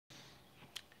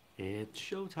It's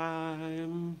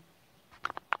showtime.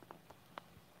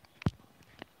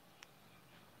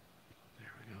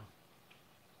 There we go.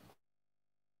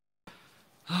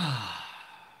 All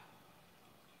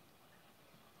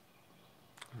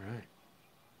right.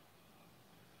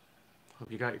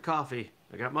 Hope you got your coffee.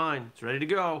 I got mine. It's ready to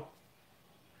go.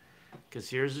 Because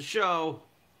here's the show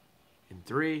in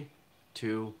three,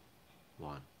 two,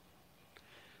 one.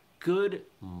 Good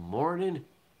morning,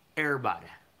 everybody.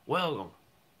 Welcome.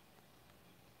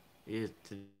 It's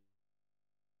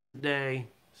today,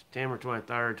 September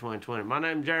 23rd, 2020. My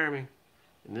name's Jeremy,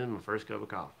 and this is my first cup of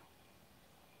coffee.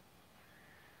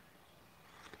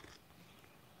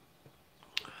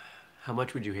 How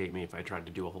much would you hate me if I tried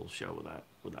to do a whole show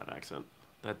with that accent?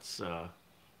 That's I'm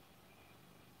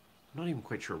not even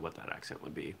quite sure what that accent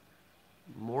would be.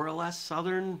 More or less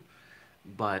southern,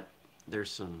 but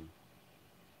there's some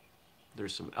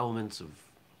elements of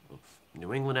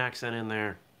New England accent in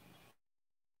there.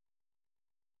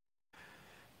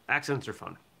 Accents are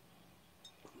fun.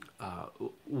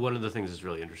 One of the things that's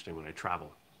really interesting when I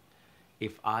travel,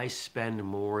 if I spend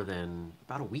more than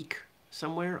about a week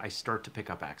somewhere, I start to pick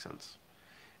up accents.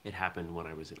 It happened when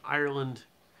I was in Ireland.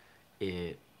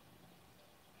 It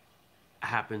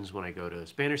happens when I go to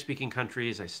Spanish speaking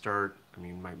countries.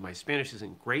 My Spanish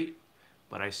isn't great,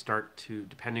 but I start to,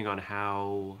 depending on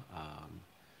how,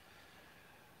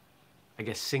 I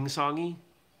guess, sing songy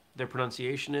their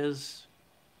pronunciation is.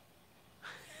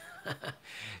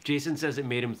 Jason says it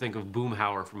made him think of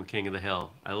Boomhauer from King of the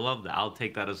Hill. I love that. I'll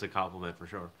take that as a compliment for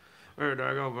sure.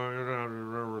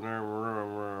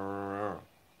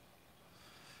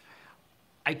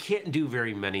 I can't do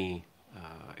very many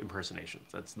impersonations.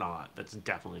 That's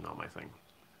definitely not my thing.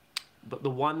 But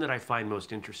the one that I find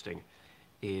most interesting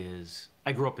is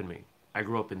I grew up in Maine. I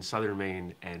grew up in southern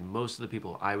Maine, and most of the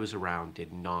people I was around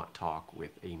did not talk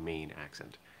with a Maine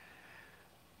accent.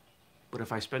 But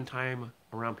if I spend time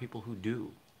around people who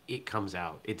do, it comes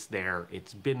out. It's there.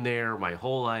 It's been there my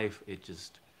whole life.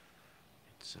 It's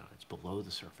below the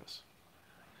surface.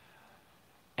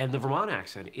 And the Vermont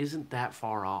accent isn't that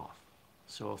far off.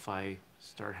 So if I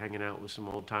start hanging out with some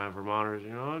old time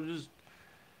Vermonters,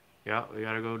 yeah, we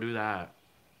gotta go do that.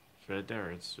 It's right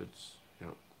there.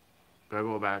 Gotta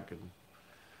go back and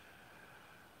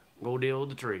go deal with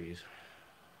the trees.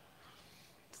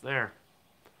 It's there.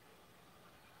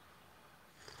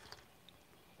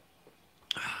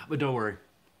 But don't worry,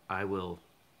 I will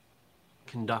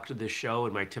conduct this show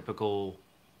in my typical,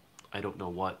 I don't know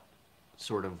what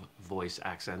sort of voice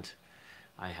accent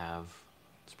I have.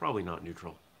 It's probably not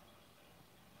neutral.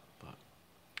 But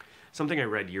something I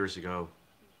read years ago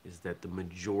is that the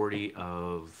majority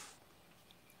of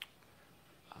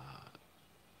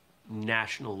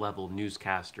national level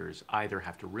newscasters either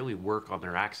have to really work on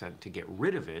their accent to get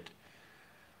rid of it,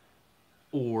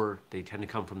 or they tend to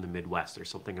come from the Midwest. There's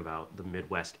something about the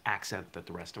Midwest accent that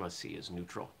the rest of us see as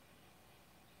neutral.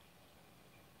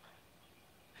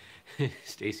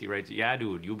 Stacy writes, yeah,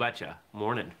 dude, you betcha.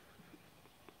 Morning.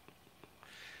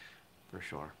 For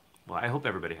sure. Well, I hope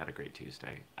everybody had a great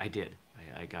Tuesday. I did.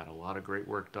 I got a lot of great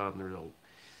work done. There's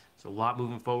a lot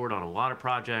moving forward on a lot of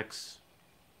projects,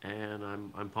 and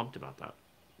I'm pumped about that.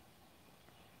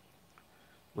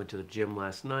 Went to the gym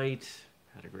last night,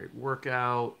 had a great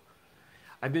workout.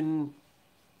 I've been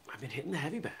hitting the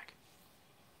heavy bag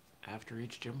after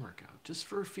each gym workout, just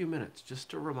for a few minutes,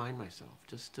 just to remind myself,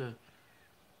 just to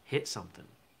hit something,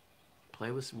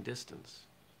 play with some distance.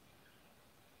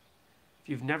 If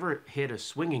you've never hit a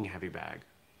swinging heavy bag,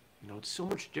 it's so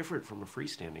much different from a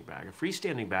freestanding bag. A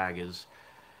freestanding bag is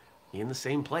in the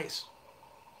same place.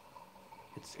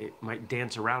 It might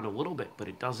dance around a little bit, but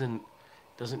it doesn't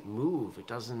move. It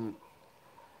doesn't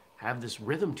have this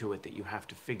rhythm to it that you have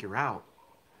to figure out.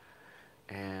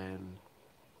 And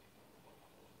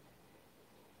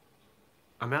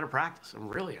I'm out of practice. I'm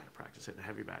really out of practice hitting a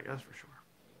heavy bag, that's for sure.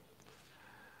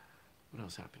 What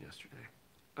else happened yesterday?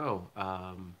 Oh,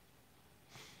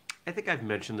 I think I've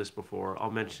mentioned this before.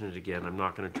 I'll mention it again. I'm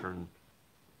not going to turn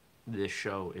this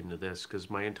show into this because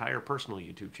my entire personal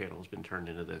YouTube channel has been turned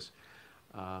into this.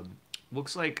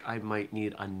 Looks like I might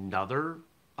need another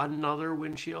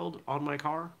windshield on my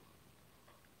car.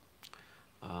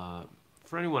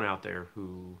 For anyone out there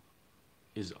who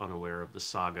is unaware of the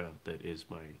saga that is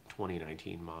my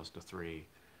 2019 Mazda 3,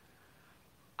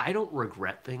 I don't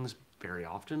regret things very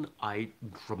often. I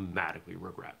dramatically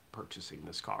regret purchasing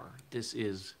this car. This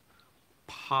is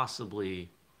possibly,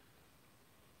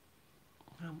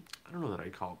 well, I don't know that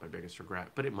I'd call it my biggest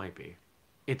regret, but it might be.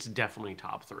 It's definitely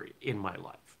top 3 in my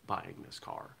life buying this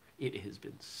car. It has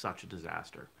been such a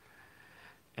disaster.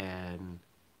 And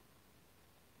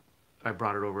I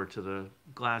brought it over to the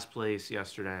glass place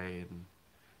yesterday, and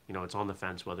it's on the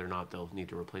fence whether or not they'll need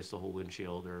to replace the whole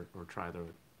windshield or try to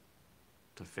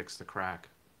fix the crack,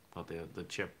 well, the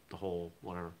chip, the hole,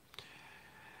 whatever.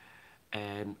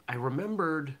 And I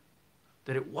remembered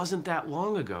that it wasn't that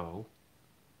long ago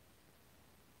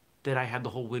that I had the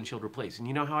whole windshield replaced. And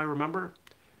you know how I remember?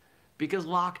 Because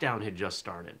lockdown had just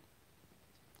started.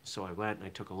 So I went and I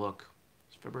took a look.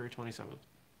 It's February 27th.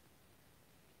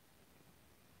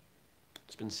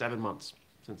 It's been 7 months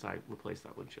since I replaced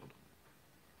that windshield.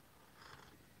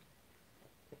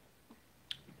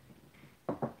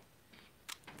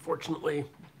 Fortunately,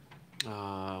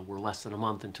 we're less than a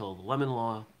month until the Lemon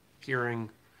Law hearing.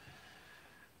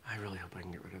 I really hope I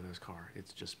can get rid of this car.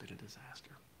 It's just been a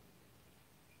disaster.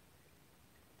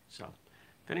 So,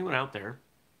 if anyone out there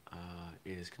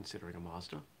is considering a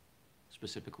Mazda,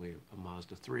 specifically a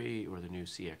Mazda 3 or the new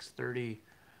CX-30,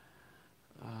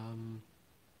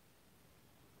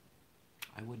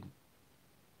 I wouldn't.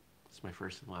 It's my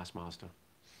first and last Mazda.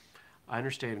 I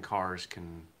understand cars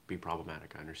can be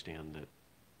problematic. I understand that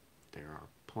there are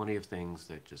plenty of things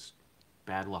that just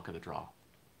bad luck of the draw.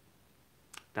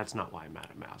 That's not why I'm mad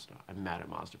at Mazda. I'm mad at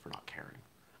Mazda for not caring.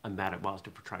 I'm mad at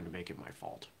Mazda for trying to make it my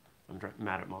fault. I'm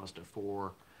mad at Mazda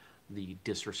for the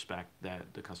disrespect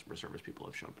that the customer service people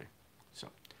have shown me. So,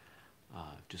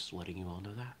 just letting you all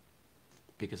know that.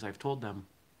 Because I've told them,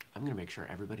 I'm going to make sure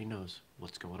everybody knows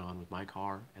what's going on with my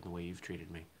car and the way you've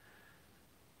treated me.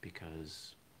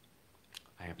 Because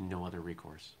I have no other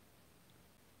recourse.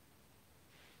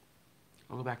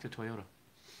 I'll go back to Toyota.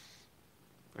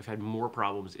 I've had more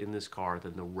problems in this car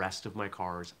than the rest of my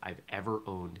cars I've ever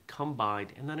owned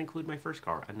combined, and that include my first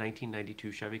car, a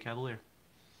 1992 Chevy Cavalier.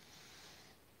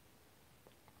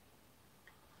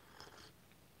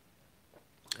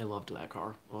 I loved that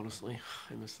car, honestly.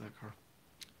 I miss that car.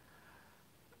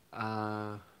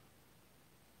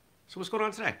 So what's going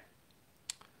on today?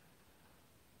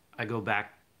 I go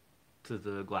back to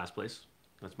the glass place.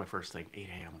 That's my first thing, 8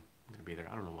 a.m. I'm going to be there.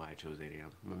 I don't know why I chose 8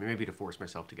 a.m. Maybe to force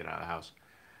myself to get out of the house.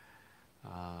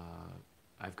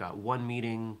 I've got one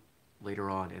meeting later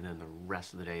on, and then the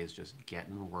rest of the day is just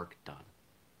getting work done.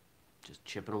 Just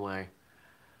chipping away.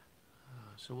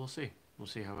 So we'll see. We'll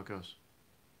see how it goes.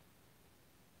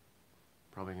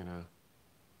 Probably going to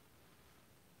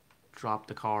drop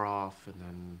the car off, and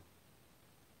then,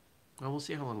 well, we'll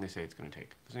see how long they say it's going to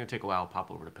take. It's going to take a while to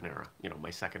pop over to Panera, my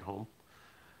second home.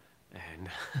 And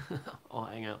I'll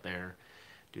hang out there,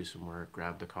 do some work,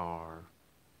 grab the car,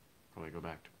 probably go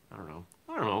back to, I don't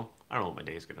know what my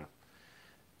day's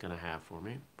gonna have for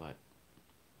me, but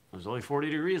it was only 40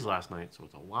 degrees last night, so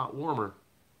it's a lot warmer.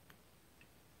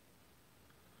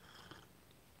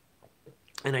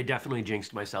 And I definitely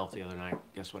jinxed myself the other night.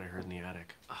 Guess what I heard in the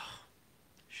attic? Oh,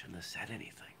 shouldn't have said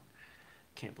anything.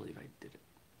 Can't believe I did it.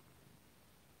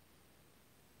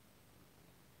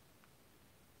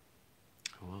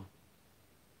 Oh well.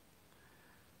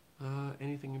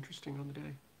 Anything interesting on the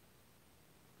day?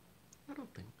 I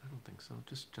don't think so.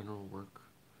 Just general work.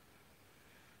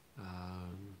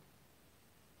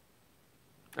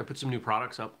 I put some new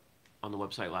products up on the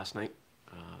website last night.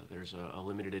 There's a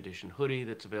limited edition hoodie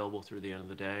that's available through the end of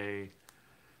the day.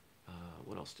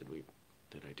 What else did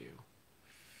I do?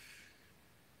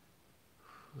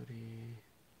 Hoodie.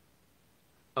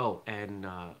 Oh, and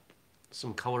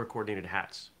some color coordinated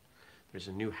hats. There's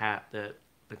a new hat that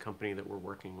the company that we're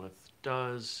working with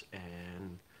does,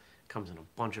 and comes in a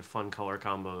bunch of fun color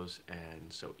combos, and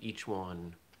so each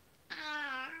one...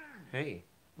 Hey,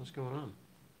 what's going on?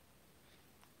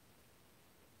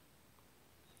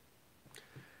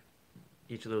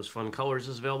 Each of those fun colors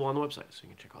is available on the website, so you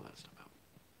can check all that stuff out.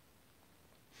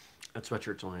 That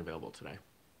sweatshirt's only available today.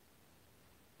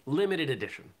 Limited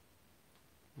edition.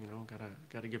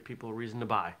 Gotta give people a reason to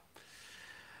buy.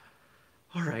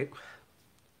 All right.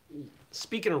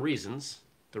 Speaking of reasons,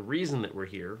 the reason that we're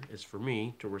here is for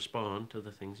me to respond to the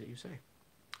things that you say.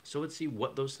 So let's see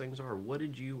what those things are. What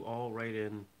did you all write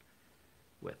in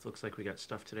with? Looks like we got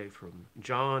stuff today from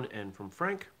John and from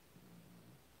Frank.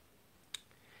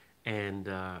 And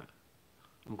I'm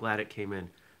glad it came in.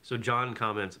 So John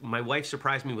comments, my wife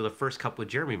surprised me with a first cup with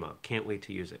Jeremy mug. Can't wait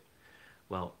to use it.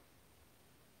 Well,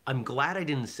 I'm glad I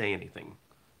didn't say anything,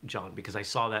 John, because I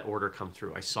saw that order come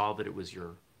through. I saw that it was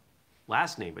your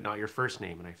last name, but not your first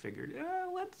name, and I figured,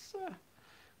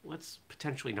 let's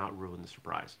potentially not ruin the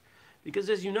surprise. Because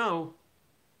as you know,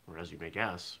 or as you may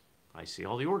guess, I see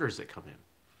all the orders that come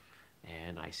in,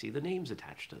 and I see the names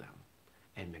attached to them,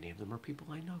 and many of them are people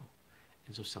I know.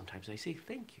 And so sometimes I say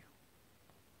thank you.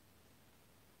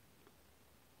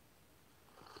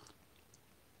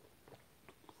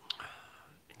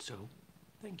 And so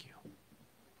Thank you.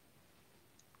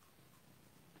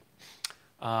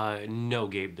 No,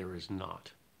 Gabe, there is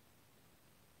not.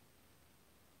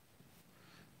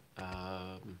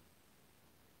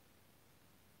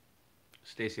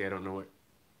 Stacy, I don't know what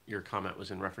your comment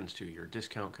was in reference to your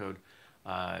discount code.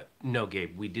 No,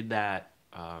 Gabe, we did that.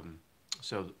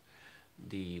 So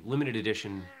the limited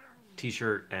edition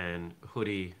T-shirt and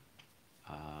hoodie,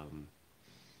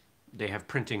 they have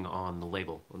printing on the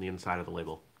label, on the inside of the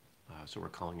label. So we're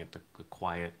calling it the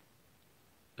quiet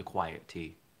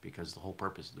tee, because the whole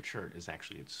purpose of the shirt is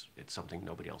actually it's something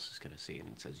nobody else is going to see, and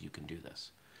it says you can do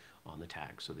this on the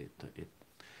tag. So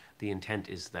the intent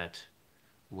is that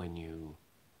when you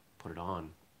put it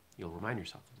on, you'll remind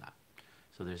yourself of that.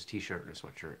 So there's a t-shirt and a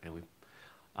sweatshirt, and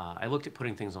I looked at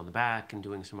putting things on the back and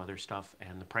doing some other stuff,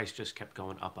 and the price just kept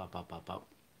going up, up, up, up, up.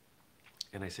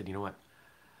 And I said, you know what?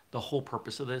 The whole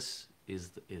purpose of this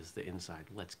is the inside.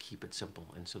 Let's keep it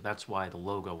simple. And so that's why the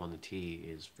logo on the tee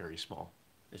is very small.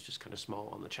 It's just kind of small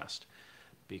on the chest,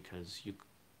 because you,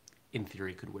 in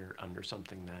theory, could wear it under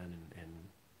something then, and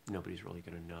nobody's really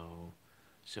going to know.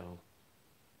 So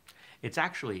it's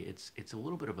actually, it's a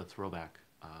little bit of a throwback.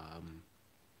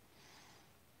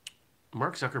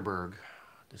 Mark Zuckerberg,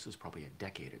 this is probably a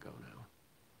decade ago now,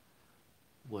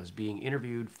 was being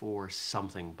interviewed for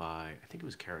something by, I think it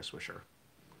was Kara Swisher,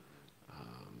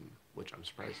 which I'm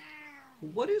surprised.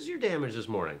 What is your damage this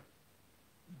morning?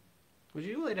 Would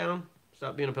you lay down?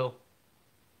 Stop being a pill?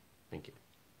 Thank you.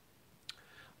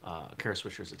 Kara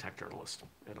Swisher is a tech journalist,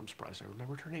 and I'm surprised I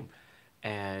remembered her name.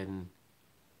 And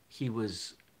he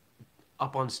was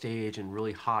up on stage and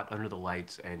really hot under the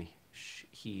lights, and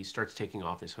he starts taking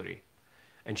off his hoodie.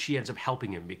 And she ends up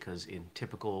helping him, because in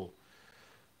typical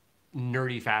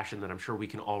nerdy fashion that I'm sure we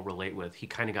can all relate with, he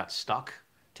kind of got stuck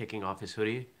taking off his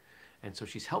hoodie. And so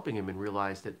she's helping him and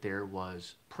realized that there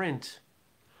was print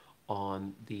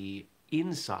on the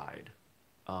inside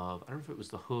of, I don't know if it was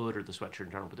the hood or the sweatshirt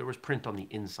in general, but there was print on the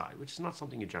inside, which is not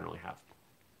something you generally have.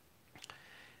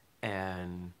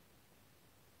 And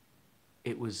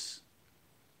it was,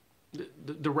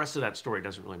 the rest of that story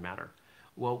doesn't really matter.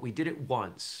 Well, we did it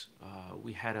once.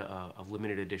 We had a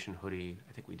limited edition hoodie.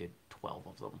 I think we did 12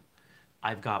 of them.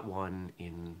 I've got one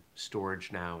in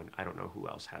storage now, and I don't know who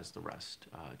else has the rest.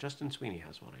 Justin Sweeney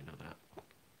has one, I know that.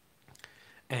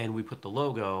 And we put the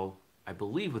logo, I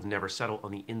believe with Never Settle,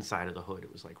 on the inside of the hood.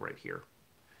 It was like right here.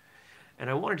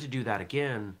 And I wanted to do that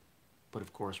again, but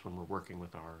of course when we're working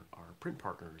with our print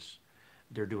partners,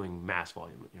 they're doing mass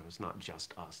volume. You know, it's not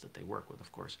just us that they work with,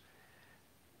 of course.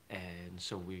 And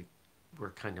so we're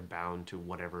kind of bound to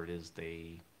whatever it is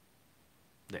the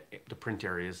print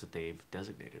areas that they've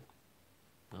designated.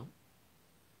 Well,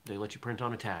 they let you print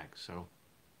on a tag, so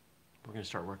we're going to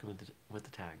start working with the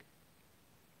tag.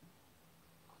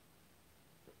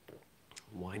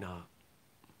 Why not?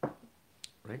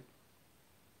 Right?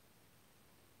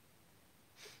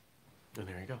 And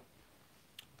there you go.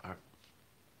 All right.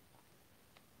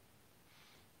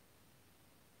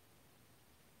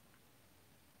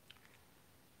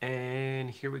 And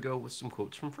here we go with some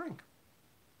quotes from Frank.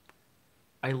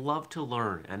 I love to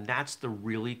learn, and that's the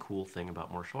really cool thing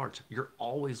about martial arts. You're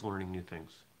always learning new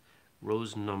things.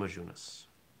 Rose Namajunas.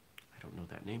 I don't know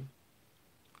that name.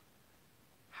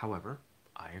 However,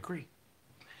 I agree.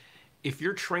 If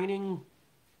you're training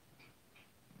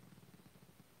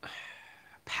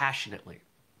passionately,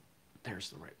 there's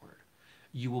the right word,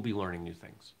 you will be learning new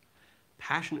things.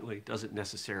 Passionately doesn't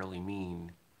necessarily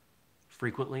mean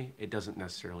frequently. It doesn't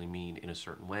necessarily mean in a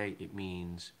certain way. It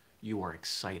means you are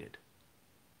excited.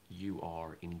 You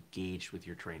are engaged with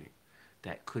your training.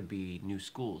 That could be new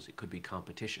schools. It could be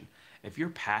competition. If you're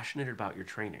passionate about your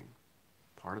training,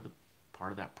 part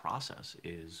of that process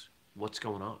is what's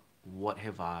going on. What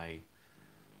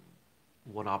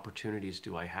opportunities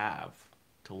do I have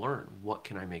to learn? What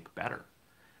can I make better?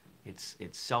 It's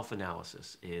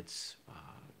self-analysis. It's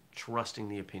trusting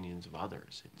the opinions of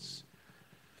others. It's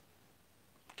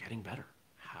getting better.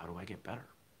 How do I get better?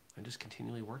 And just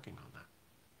continually working on that.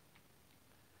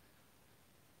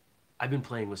 I've been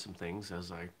playing with some things,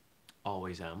 as I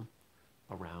always am,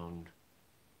 around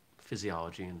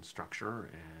physiology and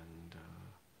structure, and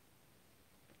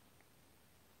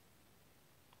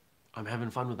I'm having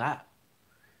fun with that.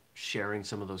 Sharing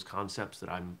some of those concepts that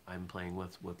I'm playing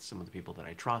with some of the people that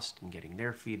I trust and getting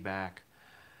their feedback.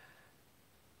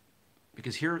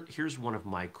 Because here's one of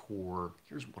my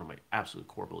absolute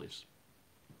core beliefs.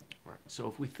 All right. So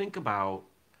if we think about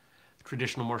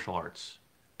traditional martial arts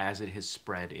as it has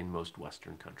spread in most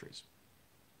Western countries,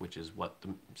 which is what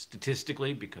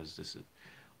statistically, because this is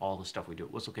all the stuff we do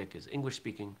at Whistlekick is English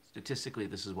speaking, statistically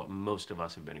this is what most of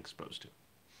us have been exposed to.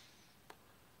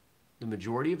 The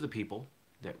majority of the people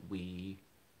that we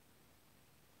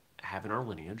have in our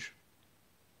lineage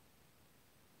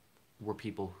were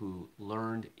people who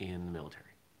learned in the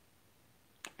military.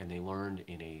 And they learned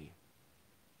in a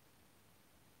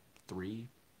 3,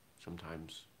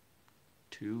 sometimes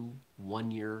 2,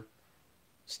 1-year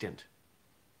stint.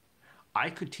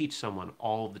 I could teach someone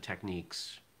all of the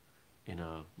techniques in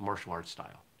a martial arts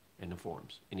style in the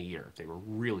forms in a year if they were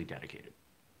really dedicated.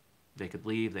 They could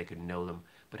leave, they could know them,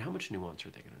 but how much nuance are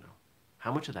they going to know?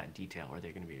 How much of that detail are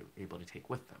they going to be able to take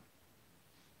with them?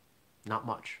 Not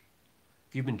much.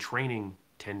 If you've been training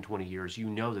 10, 20 years, you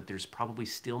know that there's probably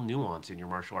still nuance in your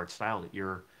martial arts style that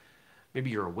maybe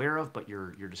you're aware of, but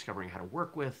you're discovering how to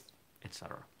work with,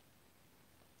 etc.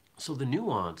 So the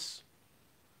nuance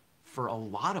for a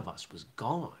lot of us was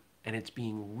gone, and it's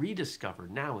being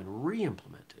rediscovered now and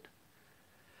re-implemented.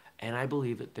 And I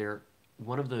believe that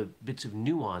one of the bits of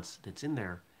nuance that's in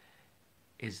there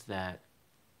is that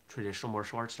traditional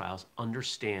martial arts styles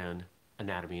understand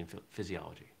anatomy and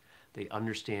physiology. They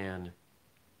understand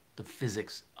the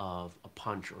physics of a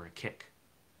punch or a kick.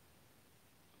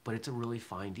 But it's a really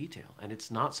fine detail, and it's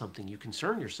not something you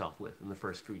concern yourself with in the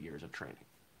first few years of training.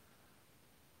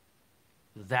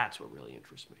 That's what really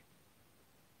interests me.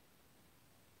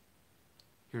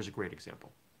 Here's a great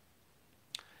example.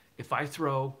 If I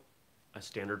throw a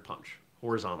standard punch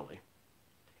horizontally,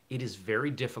 it is very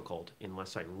difficult,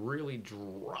 unless I really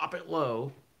drop it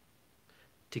low,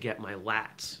 to get my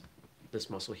lats, this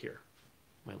muscle here,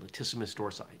 my latissimus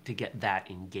dorsi, to get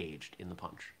that engaged in the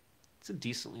punch. It's a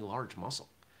decently large muscle.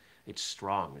 It's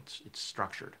strong, it's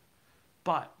structured.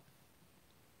 But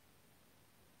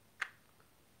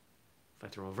if I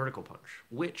throw a vertical punch,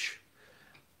 which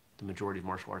the majority of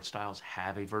martial arts styles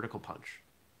have a vertical punch,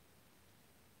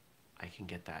 I can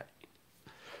get that.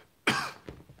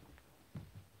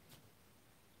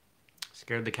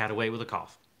 Scared the cat away with a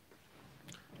cough.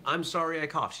 I'm sorry I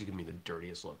coughed. She gave me the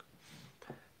dirtiest look.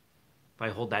 If I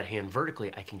hold that hand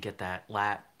vertically, I can get that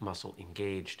lat muscle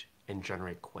engaged and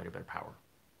generate quite a bit of power.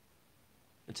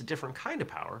 It's a different kind of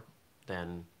power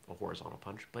than a horizontal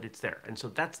punch, but it's there. And so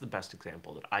that's the best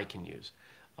example that I can use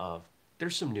of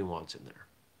there's some nuance in there.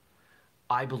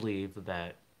 I believe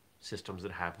that systems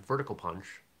that have vertical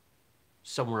punch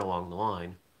somewhere along the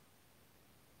line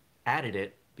added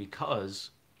it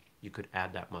because you could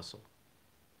add that muscle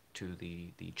to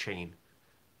the chain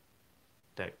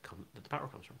that the power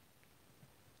comes from.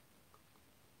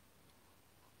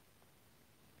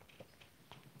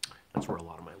 That's where a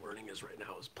lot of my learning is right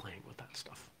now, is playing with that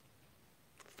stuff.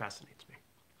 It fascinates me.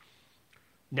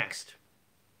 Next,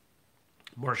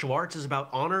 martial arts is about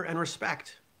honor and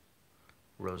respect.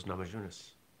 Rose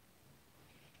Namajunas.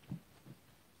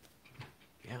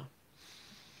 Yeah.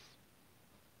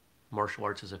 Martial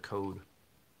arts is a code.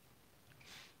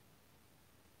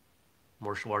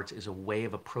 Martial arts is a way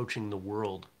of approaching the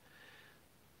world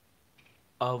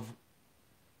of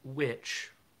which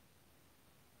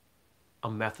a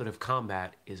method of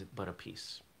combat is but a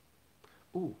piece.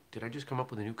 Ooh, did I just come up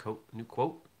with a new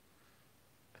quote?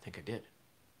 I think I did.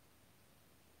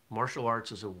 Martial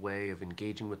arts is a way of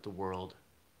engaging with the world,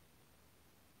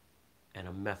 and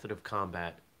a method of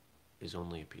combat is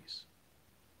only a piece.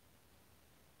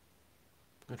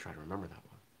 I'm gonna try to remember that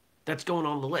one. That's going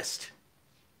on the list.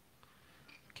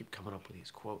 I keep coming up with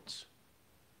these quotes.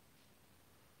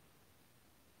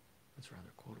 That's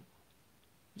rather quotable.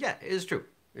 Yeah, it is true.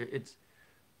 It's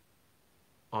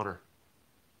honor.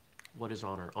 What is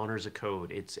honor? Honor is a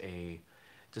code. It's a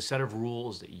set of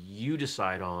rules that you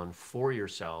decide on for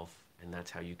yourself, and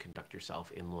that's how you conduct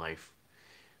yourself in life,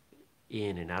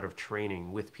 in and out of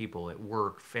training, with people, at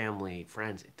work, family,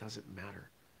 friends. It doesn't matter.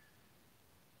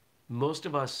 Most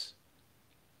of us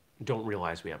don't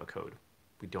realize we have a code.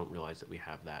 We don't realize that we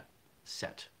have that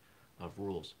set of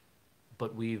rules.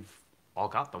 But we've all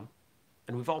got them,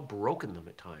 and we've all broken them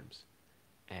at times.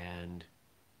 And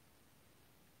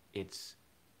it's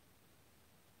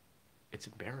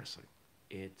embarrassing.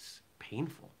 It's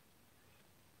painful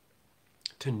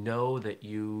to know that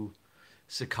you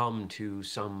succumb to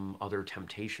some other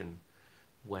temptation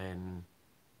when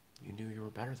you knew you were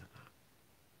better than that.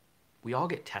 We all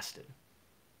get tested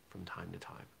from time to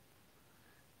time.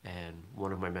 And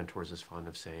one of my mentors is fond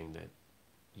of saying that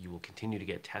you will continue to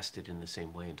get tested in the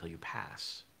same way until you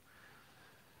pass.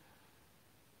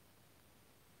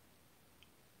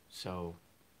 So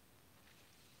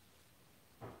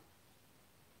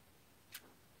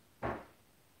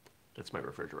that's my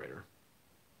refrigerator.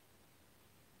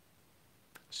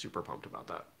 Super pumped about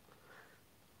that.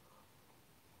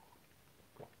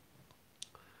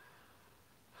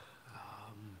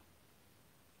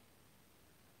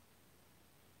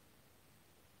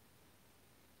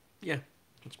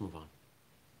 Let's move on.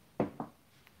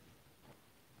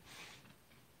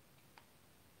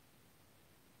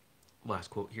 Last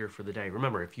quote here for the day.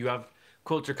 Remember, if you have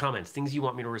quotes or comments, things you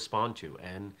want me to respond to,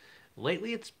 and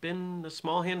lately it's been a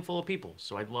small handful of people,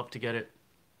 so I'd love to get it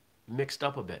mixed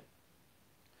up a bit.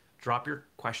 Drop your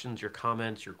questions, your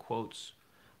comments, your quotes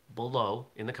below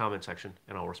in the comment section,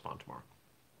 and I'll respond tomorrow.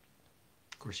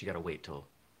 Of course, you got to wait till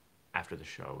after the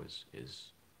show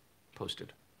is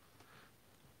posted.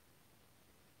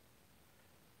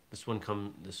 This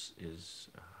is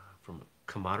from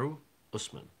Kamaru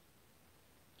Usman.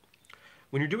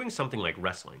 When you're doing something like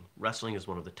wrestling, wrestling is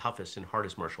one of the toughest and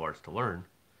hardest martial arts to learn,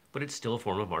 but it's still a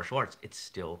form of martial arts. It's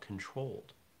still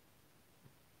controlled.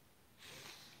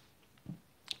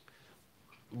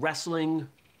 Wrestling,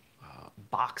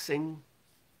 boxing,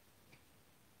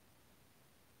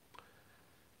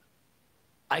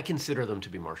 I consider them to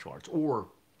be martial arts, or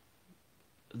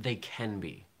they can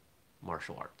be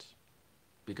martial arts.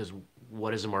 Because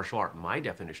what is a martial art? My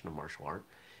definition of martial art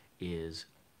is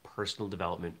personal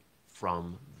development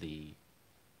from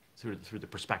through the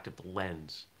perspective, the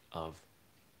lens of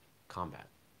combat,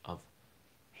 of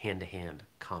hand-to-hand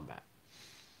combat.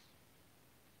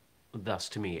 Thus,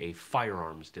 to me, a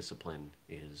firearms discipline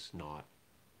is not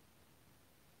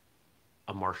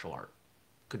a martial art.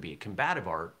 Could be a combative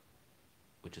art,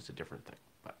 which is a different thing,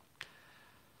 but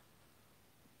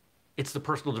it's the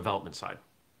personal development side.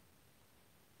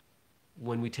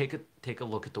 When we take a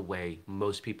look at the way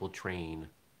most people train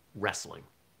wrestling,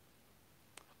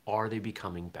 are they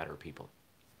becoming better people?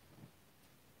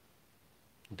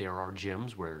 There are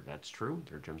gyms where that's true.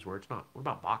 There are gyms where it's not. What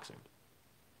about boxing?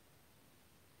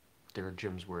 There are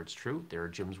gyms where it's true. There are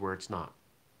gyms where it's not.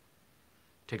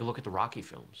 Take a look at the Rocky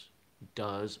films.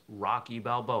 Does Rocky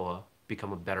Balboa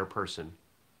become a better person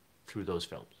through those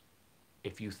films?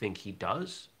 If you think he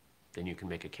does, then you can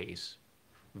make a case,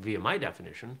 via my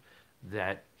definition,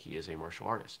 that he is a martial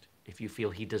artist. If you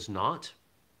feel he does not,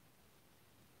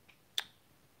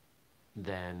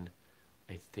 then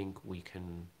I think we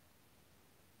can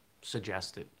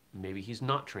suggest that maybe he's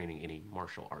not training any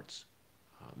martial arts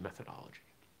methodology.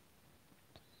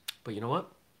 But you know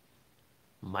what?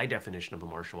 My definition of a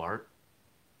martial art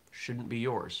shouldn't be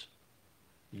yours.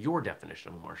 Your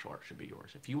definition of a martial art should be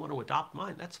yours. If you want to adopt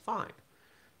mine, that's fine.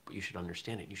 But you should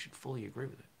understand it. You should fully agree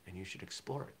with it. And you should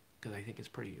explore it, because I think it's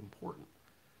pretty important.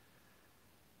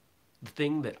 The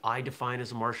thing that I define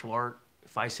as a martial art,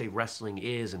 if I say wrestling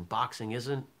is and boxing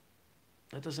isn't,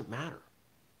 that doesn't matter.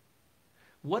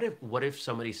 What if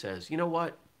somebody says, you know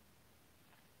what?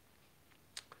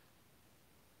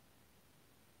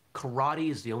 Karate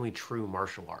is the only true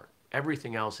martial art.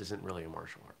 Everything else isn't really a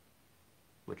martial art.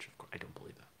 Which, of course, I don't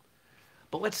believe that.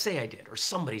 But let's say I did, or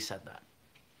somebody said that.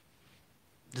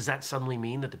 Does that suddenly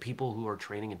mean that the people who are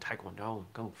training in Taekwondo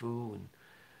and Kung Fu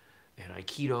and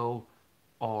Aikido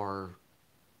are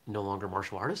no longer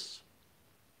martial artists?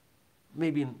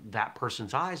 Maybe in that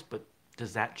person's eyes, but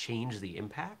does that change the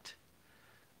impact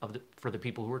for the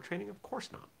people who are training? Of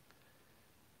course not.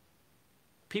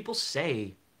 People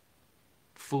say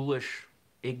foolish,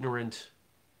 ignorant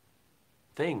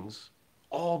things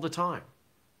all the time.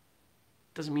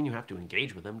 Doesn't mean you have to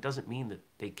engage with them. Doesn't mean that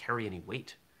they carry any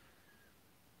weight.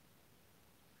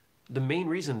 The main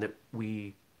reason that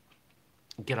we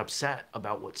get upset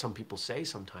about what some people say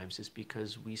sometimes is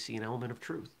because we see an element of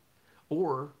truth,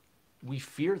 or we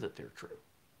fear that they're true.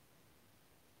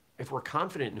 If we're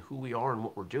confident in who we are and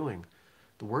what we're doing,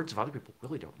 the words of other people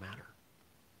really don't matter.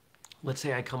 Let's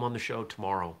say I come on the show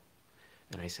tomorrow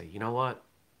and I say, you know what?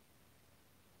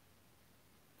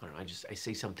 I don't know, I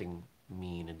say something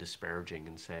mean and disparaging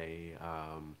and say,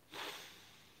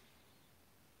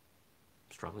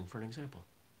 struggling for an example.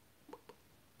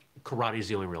 Karate is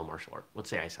the only real martial art.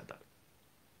 Let's say I said that.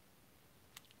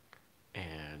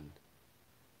 And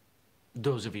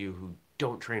those of you who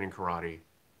don't train in karate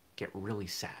get really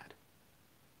sad.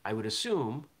 I would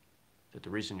assume that the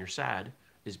reason you're sad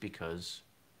is because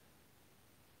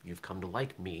you've come to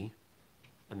like me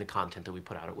and the content that we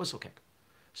put out at Whistlekick.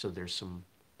 So there's some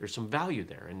value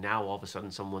there. And now all of a sudden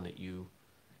someone that you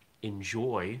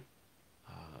enjoy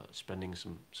spending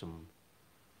some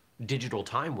digital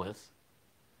time with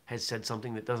has said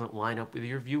something that doesn't line up with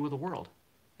your view of the world.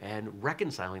 And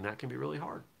reconciling that can be really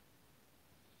hard.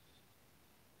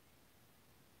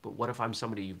 But what if I'm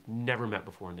somebody you've never met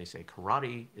before and they say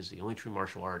karate is the only true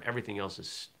martial art, everything else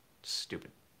is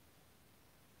stupid?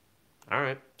 All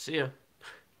right, see ya.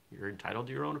 You're entitled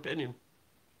to your own opinion.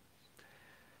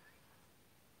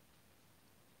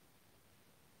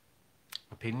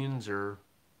 Opinions are,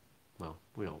 well,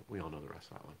 we all know the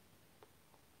rest of that one.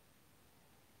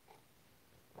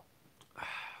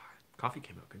 Coffee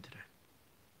came out good today.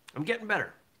 I'm getting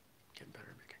better. Getting better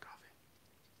at making coffee.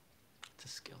 It's a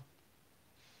skill.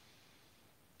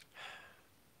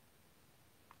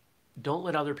 Don't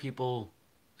let other people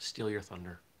steal your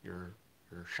thunder, your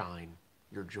shine,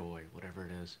 your joy, whatever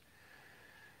it is.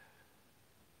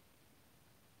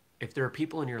 If there are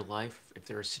people in your life, if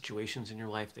there are situations in your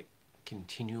life that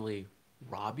continually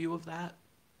rob you of that,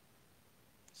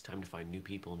 it's time to find new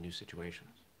people and new situations.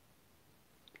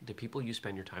 The people you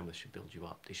spend your time with should build you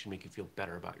up. They should make you feel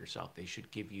better about yourself. They should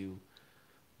give you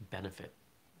benefit,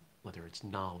 whether it's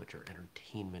knowledge or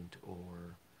entertainment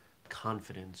or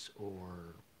confidence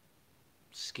or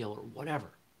skill or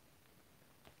whatever.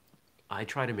 I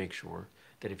try to make sure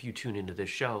that if you tune into this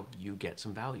show, you get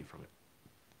some value from it.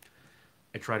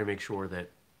 I try to make sure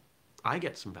that I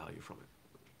get some value from it.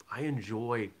 I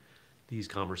enjoy these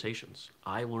conversations.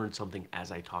 I learn something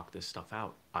as I talk this stuff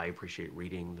out. I appreciate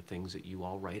reading the things that you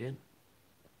all write in.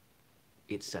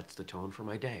 It sets the tone for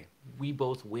my day. We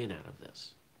both win out of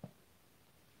this.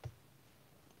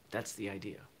 That's the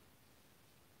idea.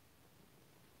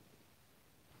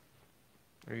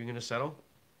 Are you going to settle?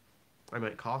 I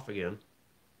might cough again.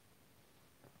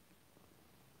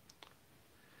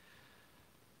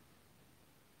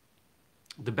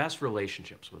 The best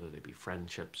relationships, whether they be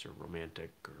friendships or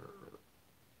romantic or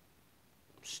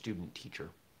student-teacher,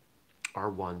 are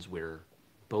ones where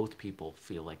both people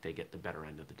feel like they get the better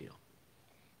end of the deal.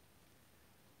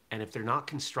 And if they're not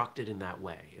constructed in that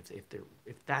way,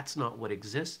 if that's not what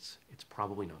exists, it's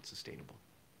probably not sustainable.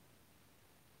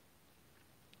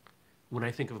 When I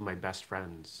think of my best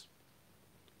friends,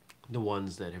 the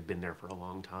ones that have been there for a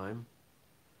long time,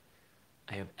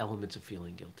 I have elements of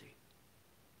feeling guilty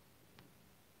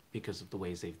because of the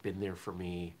ways they've been there for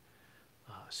me,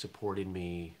 supported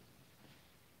me,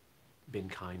 been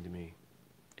kind to me,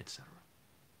 etc.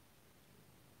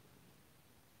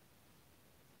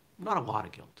 Not a lot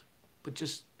of guilt, but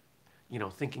just,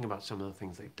 thinking about some of the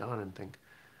things they've done and think,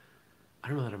 I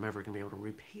don't know that I'm ever going to be able to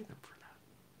repay them for that.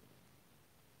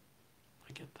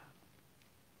 I get that.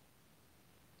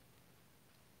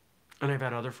 And I've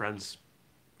had other friends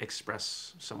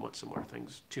express somewhat similar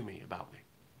things to me about me.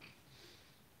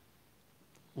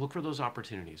 Look for those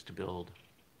opportunities to build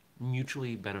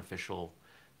mutually beneficial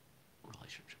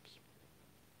relationships.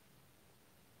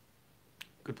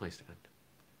 Good place to end.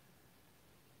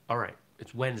 All right,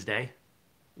 it's Wednesday.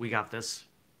 We got this.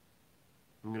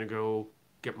 I'm going to go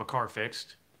get my car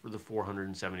fixed for the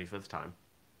 475th time.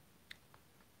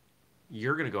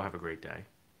 You're going to go have a great day.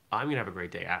 I'm going to have a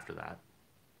great day after that.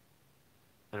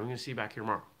 And I'm going to see you back here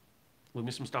tomorrow. Leave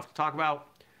me some stuff to talk about.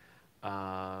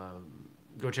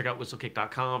 Go check out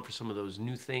whistlekick.com for some of those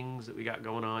new things that we got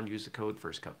going on. Use the code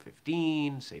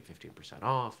FIRSTCUP15, save 15%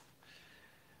 off.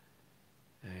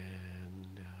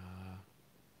 And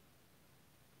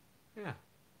yeah,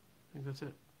 I think that's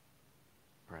it.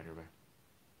 All right, everybody.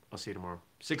 I'll see you tomorrow.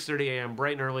 6:30 a.m.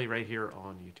 bright and early right here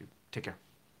on YouTube. Take care.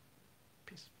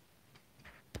 Peace.